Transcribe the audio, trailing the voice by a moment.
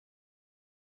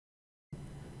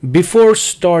Before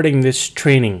starting this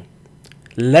training,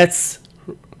 let's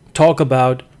talk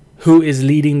about who is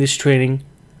leading this training,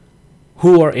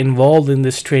 who are involved in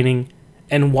this training,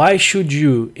 and why should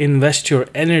you invest your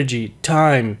energy,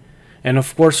 time, and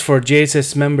of course for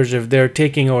JSS members, if they're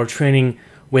taking our training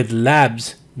with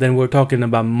labs, then we're talking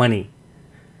about money.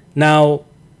 Now,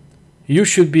 you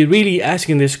should be really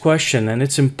asking this question, and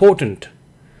it's important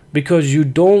because you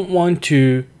don't want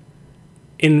to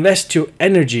invest your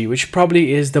energy, which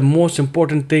probably is the most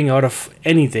important thing out of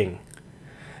anything.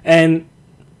 And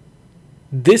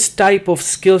this type of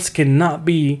skills cannot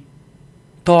be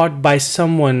taught by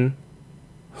someone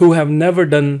who have never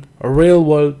done real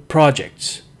world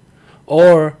projects,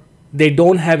 or they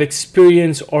don't have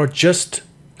experience, or just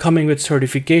coming with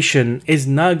certification is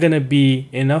not going to be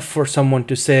enough for someone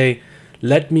to say,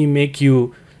 let me make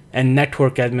you a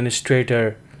network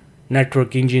administrator,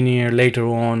 network engineer later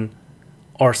on,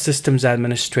 or systems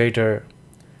administrator.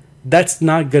 That's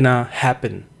not gonna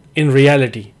happen in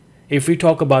reality. If we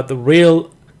talk about the real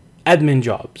admin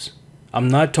jobs, I'm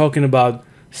not talking about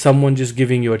someone just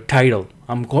giving you a title.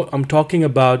 I'm talking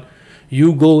about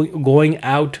you going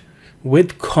out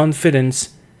with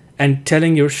confidence and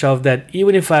telling yourself that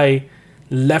even if I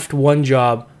left one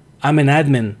job, I'm an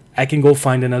admin, I can go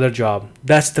find another job.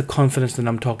 That's the confidence that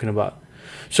I'm talking about.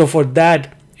 So for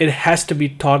that, it has to be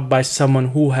taught by someone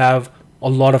who have a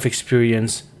lot of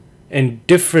experience in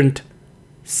different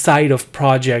side of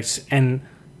projects, and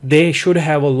they should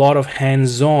have a lot of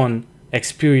hands-on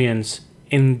experience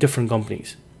in different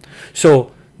companies.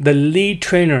 So the lead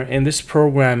trainer in this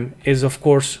program is of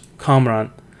course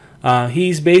Kamran.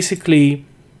 He's basically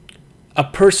a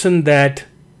person that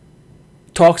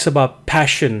talks about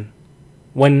passion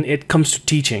when it comes to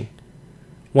teaching.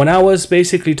 When I was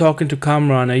basically talking to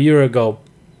Kamran a year ago,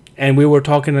 and we were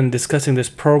talking and discussing this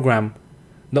program,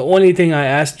 the only thing I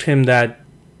asked him that,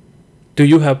 do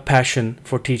you have passion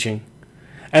for teaching?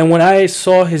 And when I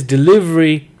saw his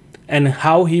delivery and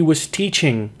how he was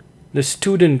teaching the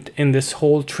student in this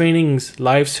whole trainings,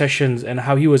 live sessions, and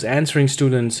how he was answering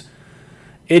students,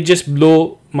 it just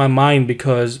blew my mind,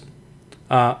 because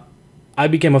I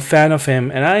became a fan of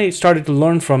him and I started to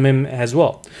learn from him as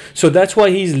well. So that's why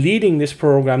he's leading this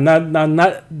program.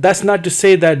 That's not to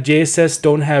say that JSS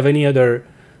don't have any other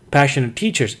passionate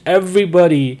teachers.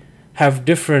 Everybody have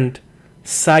different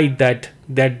side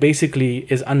that basically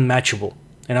is unmatchable,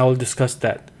 and I will discuss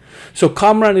that. So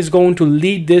Kamran is going to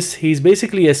lead this. He's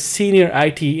basically a senior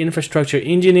IT infrastructure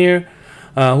engineer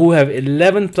who have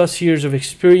 11 plus years of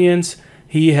experience.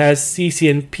 He has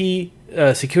CCNP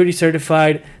security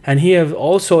certified, and he have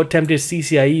also attempted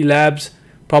CCIE labs,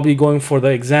 probably going for the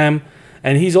exam.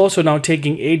 And he's also now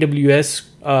taking AWS,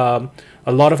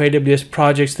 a lot of AWS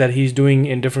projects that he's doing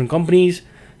in different companies.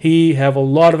 He have a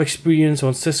lot of experience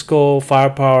on Cisco,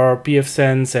 Firepower,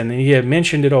 pfSense, and he had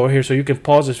mentioned it over here, so you can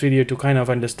pause this video to kind of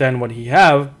understand what he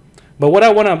have. But what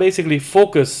I want to basically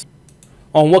focus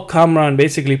on what Kamran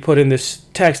basically put in this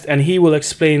text, and he will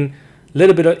explain a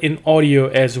little bit in audio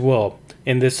as well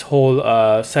in this whole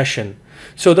session.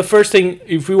 So the first thing,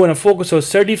 if we want to focus on,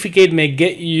 certificate may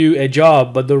get you a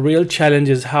job, but the real challenge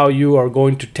is how you are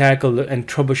going to tackle and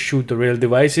troubleshoot the real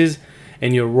devices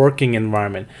in your working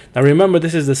environment. Now remember,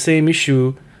 this is the same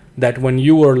issue that when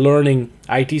you were learning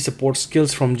IT support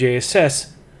skills from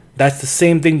JSS, that's the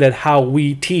same thing that how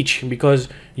we teach, because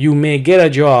you may get a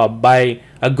job by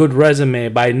a good resume,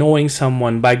 by knowing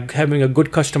someone, by having a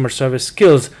good customer service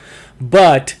skills,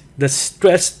 but the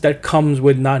stress that comes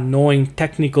with not knowing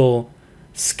technical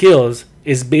skills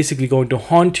is basically going to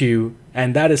haunt you,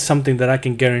 and that is something that I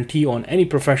can guarantee on any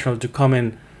professional to come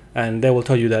in, and they will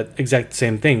tell you that exact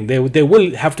same thing. They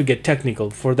will have to get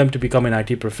technical for them to become an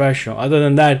IT professional. Other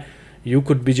than that, you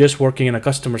could be just working in a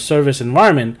customer service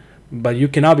environment, but you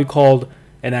cannot be called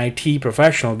an IT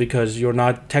professional because you're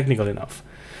not technical enough.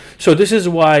 So this is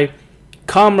why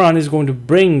Kamran is going to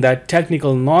bring that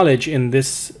technical knowledge in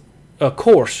this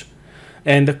course.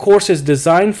 And the course is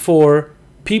designed for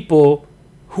people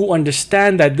who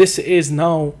understand that this is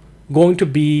now going to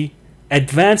be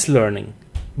advanced learning.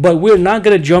 But we're not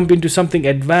going to jump into something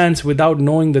advanced without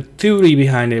knowing the theory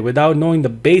behind it, without knowing the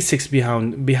basics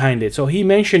behind it. So he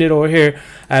mentioned it over here.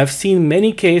 I've seen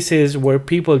many cases where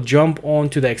people jump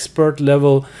onto the expert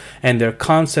level and their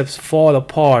concepts fall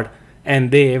apart,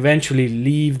 and they eventually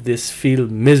leave this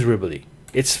field miserably.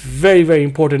 It's very, very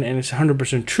important, and it's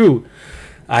 100% true.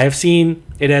 I have seen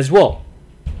it as well.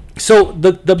 So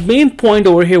the main point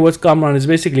over here what Kamran is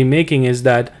basically making is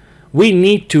that we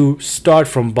need to start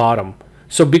from bottom.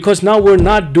 So because now we're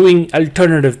not doing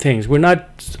alternative things, we're not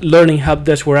learning help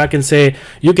desk where I can say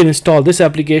you can install this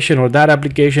application or that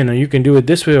application, and you can do it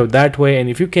this way or that way, and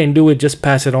if you can't do it, just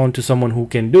pass it on to someone who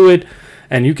can do it,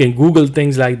 and you can Google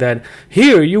things like that.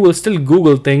 Here you will still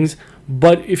Google things,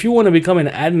 but if you want to become an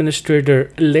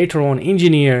administrator, later on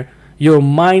engineer, your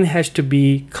mind has to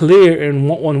be clear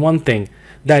on one thing,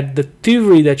 that the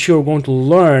theory that you're going to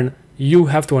learn, you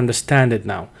have to understand it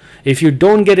now. If you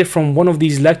don't get it from one of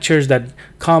these lectures that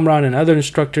Kamran and other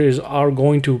instructors are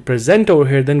going to present over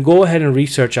here, then go ahead and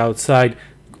research outside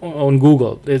on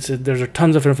Google. There's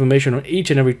tons of information on each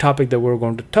and every topic that we're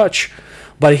going to touch.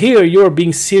 But here you're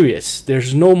being serious.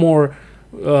 There's no more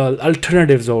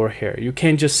alternatives over here. You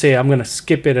can't just say I'm going to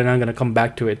skip it and I'm going to come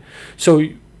back to it. So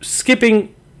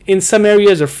skipping in some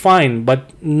areas are fine,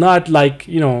 but not like,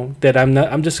 that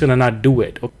I'm just going to not do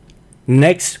it.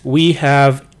 Next, we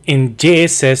have in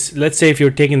JSS. Let's say if you're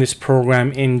taking this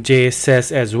program in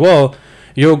JSS as well,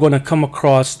 you're going to come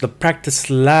across the practice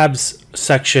labs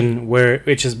section,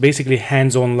 which is basically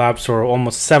hands-on labs for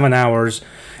almost 7 hours.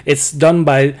 It's done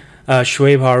by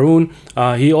Shoaib Haroon.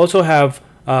 He also have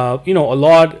a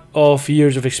lot of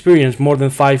years of experience, more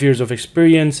than 5 years of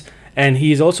experience, and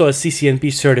he's also a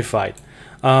CCNP certified.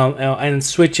 And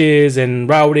switches and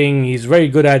routing, he's very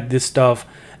good at this stuff.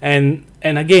 And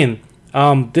again,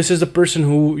 this is the person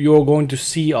who you're going to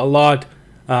see a lot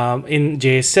in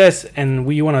JSS, and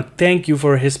we want to thank you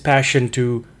for his passion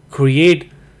to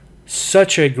create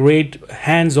such a great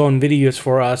hands-on videos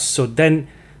for us. So then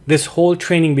this whole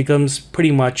training becomes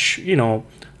pretty much,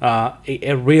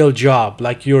 a real job.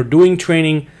 Like you're doing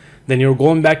training, then you're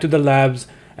going back to the labs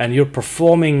and you're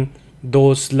performing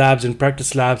those labs and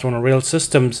practice labs on a real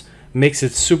systems. Makes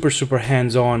it super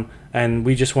hands-on, and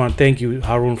we just want to thank you,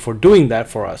 Haroon, for doing that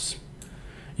for us.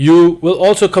 You will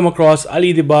also come across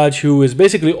Ali Dibaj, who is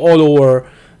basically all over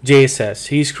JSS.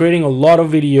 He's creating a lot of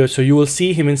videos, so you will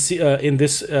see him in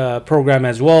this program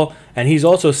as well. And he's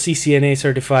also CCNA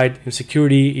certified in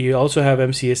security. He also have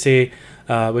MCSA,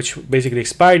 which basically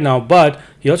expired now, but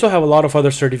he also have a lot of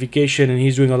other certification, and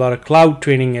he's doing a lot of cloud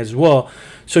training as well.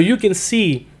 So you can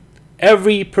see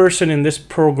every person in this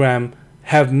program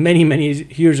have many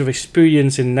years of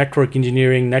experience in network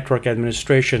engineering, network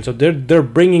administration. So they're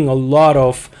bringing a lot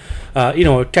of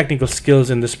technical skills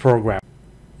in this program.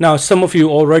 Now, some of you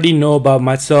already know about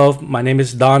myself. My name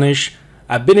is Danish.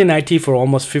 I've been in IT for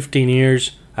almost 15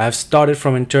 years. I've started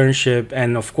from internship,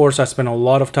 and of course I spent a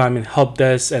lot of time in help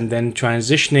desk and then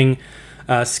transitioning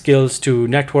skills to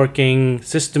networking,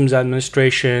 systems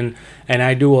administration, and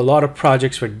I do a lot of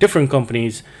projects for different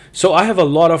companies. So I have a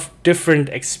lot of different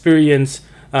experience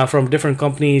from different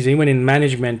companies, even in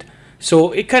management.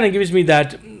 So it kind of gives me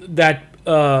that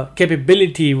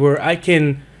capability where I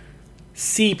can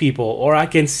see people, or I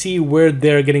can see where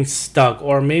they're getting stuck,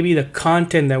 or maybe the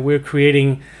content that we're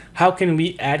creating, how can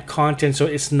we add content so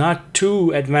it's not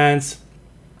too advanced,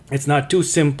 it's not too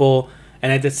simple,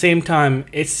 and at the same time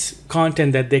it's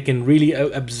content that they can really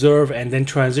observe and then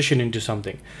transition into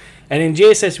something. And in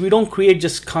JSS, we don't create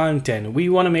just content. We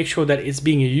want to make sure that it's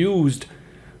being used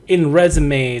in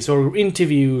resumes or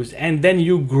interviews, and then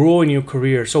you grow in your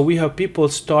career. So we have people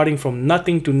starting from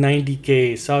nothing to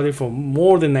 90K, starting from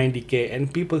more than 90K,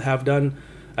 and people have done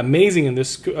amazing in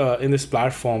this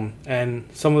platform, and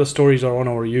some of the stories are on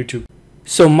our YouTube.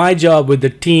 So my job with the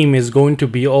team is going to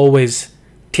be always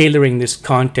tailoring this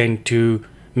content to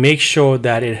make sure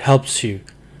that it helps you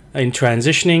in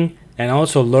transitioning and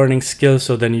also learning skills,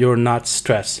 so then you're not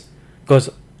stressed. Because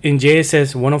in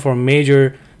JSS, one of our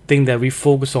major thing that we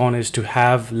focus on is to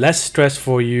have less stress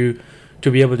for you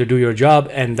to be able to do your job,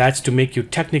 and that's to make you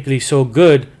technically so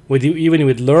good with you, even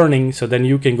with learning, so then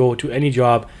you can go to any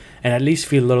job and at least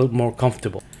feel a little more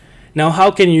comfortable. Now,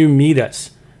 how can you meet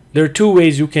us? There are two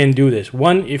ways you can do this.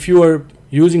 One, if you are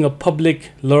using a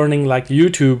public learning like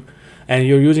YouTube and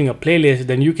you're using a playlist,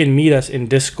 then you can meet us in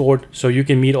Discord, so you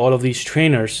can meet all of these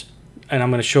trainers, and I'm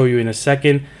going to show you in a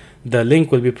second. The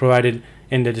link will be provided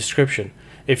in the description.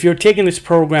 If you're taking this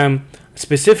program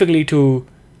specifically to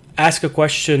ask a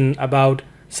question about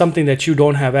something that you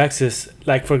don't have access,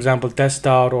 like for example test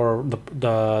out or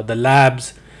the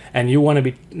labs, and you want to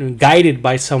be guided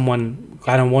by someone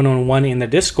kind of one-on-one in the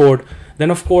Discord,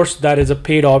 then of course that is a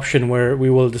paid option where we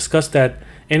will discuss that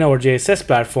in our JSS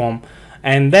platform.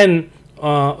 And then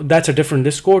that's a different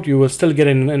Discord. You will still get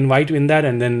an invite in that,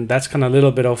 and then that's kind of a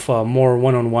little bit of more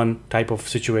one-on-one type of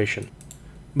situation.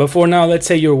 But for now, let's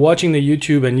say you're watching the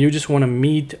YouTube and you just want to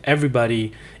meet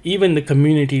everybody, even the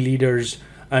community leaders,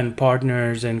 and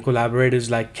partners and collaborators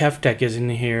like KevTech is in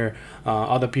here.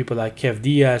 Other people like Kev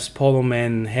Diaz,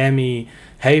 Poloman, Hemi,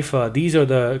 Haifa. These are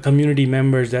the community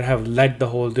members that have led the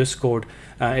whole Discord.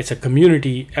 It's a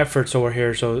community efforts over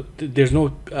here, so there's no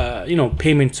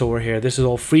payments over here. This is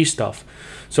all free stuff.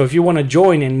 So if you want to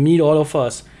join and meet all of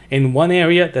us in one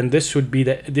area, then this should be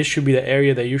the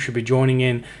area that you should be joining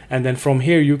in. And then from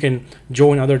here you can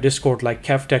join other Discord like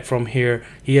KevTech from here.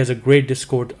 He has a great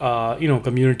Discord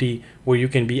community where you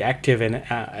can be active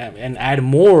and add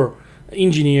more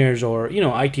engineers or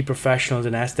IT professionals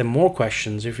and ask them more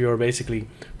questions if you're basically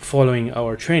following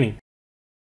our training.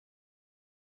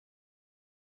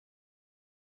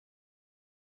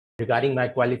 Regarding my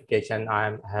qualification,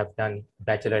 I have done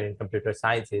Bachelor in Computer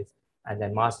Sciences and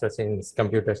then Master's in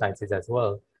Computer Sciences as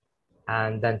well.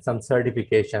 And then some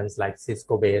certifications like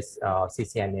Cisco-based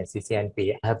CCNA,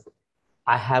 CCNP.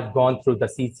 I have gone through the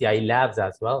CCI labs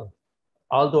as well.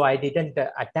 Although I didn't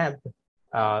attempt,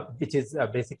 which is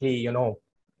basically, the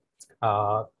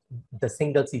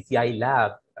single CCI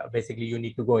lab. Basically, you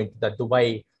need to go into the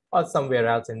Dubai or somewhere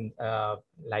else in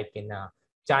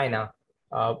China.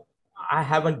 I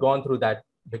haven't gone through that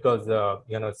because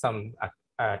some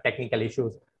technical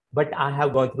issues, but I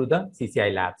have gone through the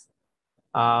CCI labs.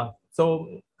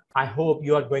 So I hope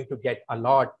you are going to get a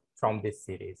lot from this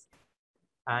series.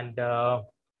 And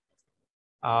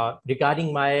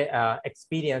regarding my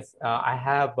experience, I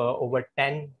have over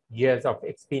 10 years of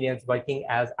experience working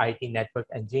as IT network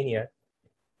engineer.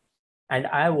 And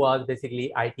I was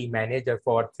basically IT manager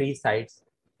for 3 sites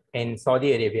in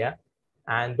Saudi Arabia.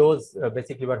 And those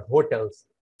basically were hotels.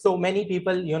 So many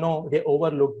people, they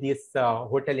overlook this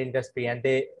hotel industry and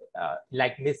they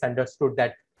misunderstood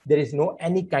that there is no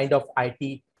any kind of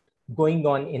IT going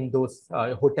on in those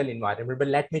hotel environment. But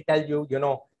let me tell you,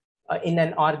 in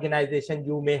an organization,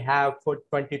 you may have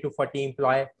 20 to 40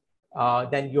 employees.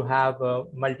 Then you have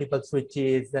multiple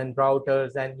switches and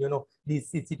routers and, these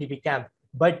CCTV cams.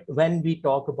 But when we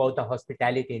talk about the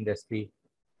hospitality industry,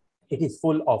 it is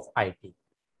full of IT.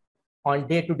 On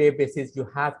day-to-day basis, you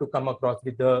have to come across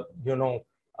with the,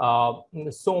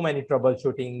 so many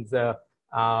troubleshootings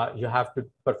you have to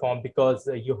perform because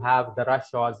you have the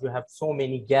rush hours, you have so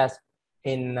many guests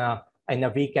in a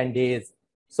weekend days.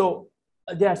 So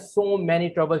there are so many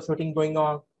troubleshooting going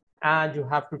on and you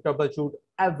have to troubleshoot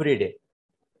every day.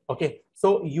 Okay,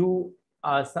 so you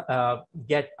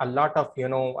get a lot of,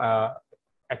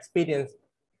 experience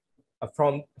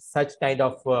from such kind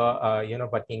of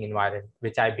working environment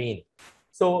which I've been.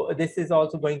 So this is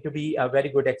also going to be a very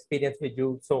good experience with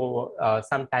you. So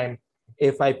sometime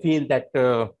if I feel that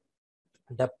the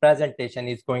presentation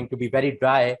is going to be very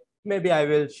dry, maybe I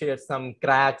will share some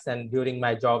cracks and during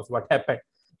my jobs what happened.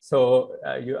 So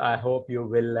I hope you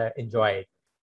will enjoy it.